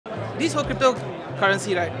This whole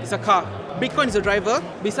cryptocurrency, right, is a car. Bitcoin is the driver.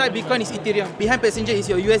 Beside Bitcoin is Ethereum. Behind passenger is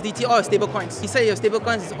your USDT or stable coins. Beside your stable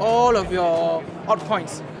coins is all of your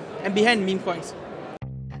altcoins. And behind meme coins.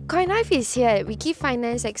 Coinlive is here at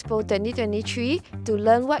WikiFinance Expo 2023 to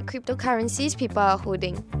learn what cryptocurrencies people are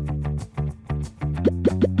holding.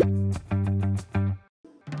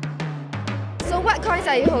 So what coins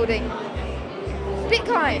are you holding?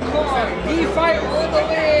 Bitcoin. DeFi all the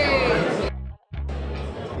way.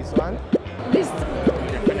 This one? This.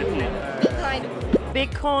 Definitely.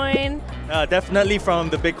 Bitcoin. Bitcoin. Definitely from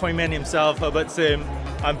the Bitcoin man himself, Herbert Sim.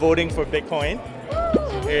 I'm voting for Bitcoin.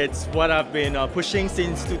 It's what I've been pushing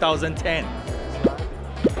since 2010.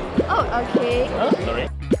 Oh, okay. Sorry.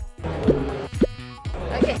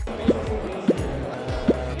 Okay.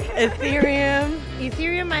 Ethereum.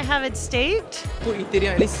 Ethereum, I have it staked. Put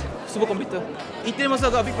Ethereum at least supercomputer. Ethereum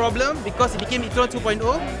also got a big problem because it became Ethereum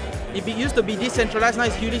 2.0. It used to be decentralized, now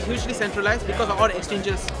it's hugely centralized because of all the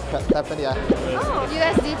exchanges. Definitely, yeah. Oh,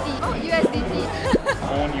 USDT. Oh, USDT.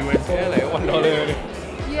 On US, like $1.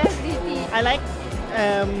 USDT. I like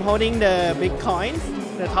holding the Bitcoins,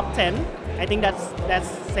 the top 10. I think that's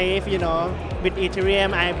safe, you know. With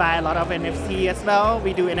Ethereum, I buy a lot of NFT as well.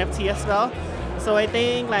 We do NFT as well. So I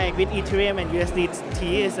think like with Ethereum and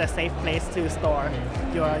USDT is a safe place to store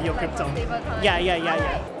your crypto. Yeah.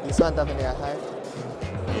 This one definitely I have.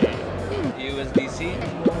 USDC.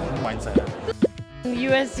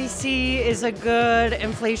 USDC is a good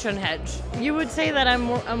inflation hedge. You would say that I'm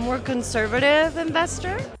a more conservative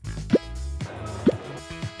investor?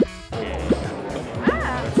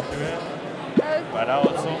 But I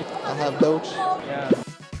also. I have Doge. Yeah.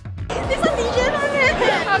 This one DJ on it.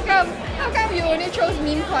 How come you only chose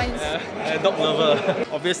meme coins? Dog lover.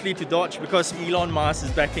 Obviously to Dodge because Elon Musk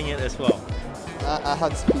is backing it as well. I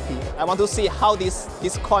have PP. I want to see how this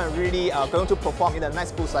coin really going to perform in the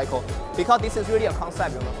next bull cycle, because this is really a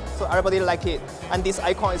concept, you know. So everybody like it, and this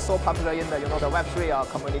icon is so popular in the the Web3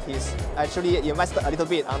 communities. Actually, invest a little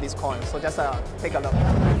bit on this coin. So just take a look.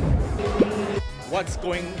 What's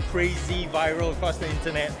going crazy viral across the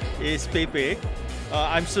internet is Pepe.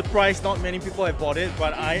 I'm surprised not many people have bought it,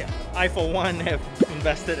 but I for one have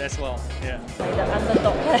invested as well. Yeah. The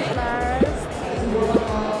underdog.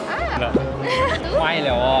 May 了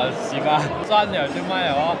哦，是吧？赚了就卖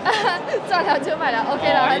了哦。赚了就买了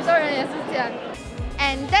 ，OK 了，很多人也是这样。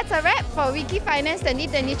And that's a wrap for WikiFinance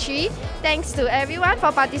 2023. Thanks to everyone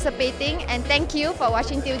for participating, and thank you for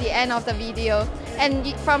watching till the end of the video. And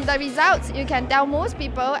from the results, you can tell most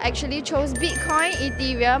people actually chose Bitcoin,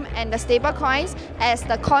 Ethereum, and the stable coins as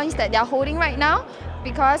the coins that they're holding right now,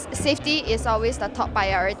 because safety is always the top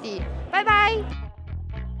priority. Bye bye!